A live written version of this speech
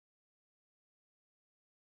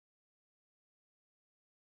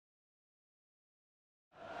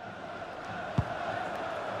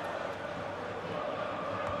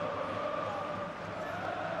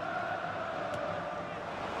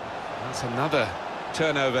It's another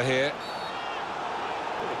turnover here.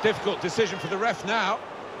 A difficult decision for the ref now.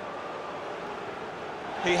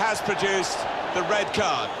 He has produced the red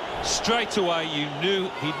card. Straight away, you knew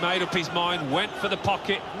he'd made up his mind, went for the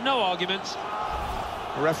pocket, no arguments.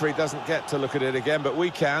 The referee doesn't get to look at it again, but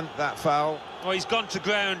we can. That foul. Well, he's gone to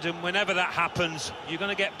ground, and whenever that happens, you're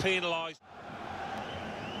going to get penalised.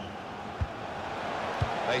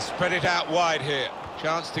 They spread it out wide here.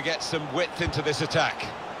 Chance to get some width into this attack.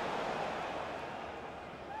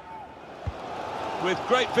 With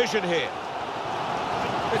great vision here.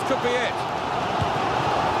 This could be it.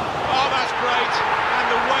 Oh, that's great. And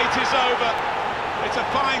the wait is over. It's a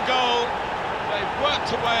fine goal. They've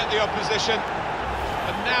worked away at the opposition.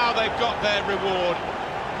 And now they've got their reward.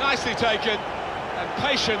 Nicely taken. And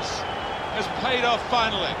patience has paid off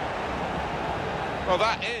finally. Well,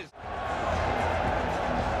 that is...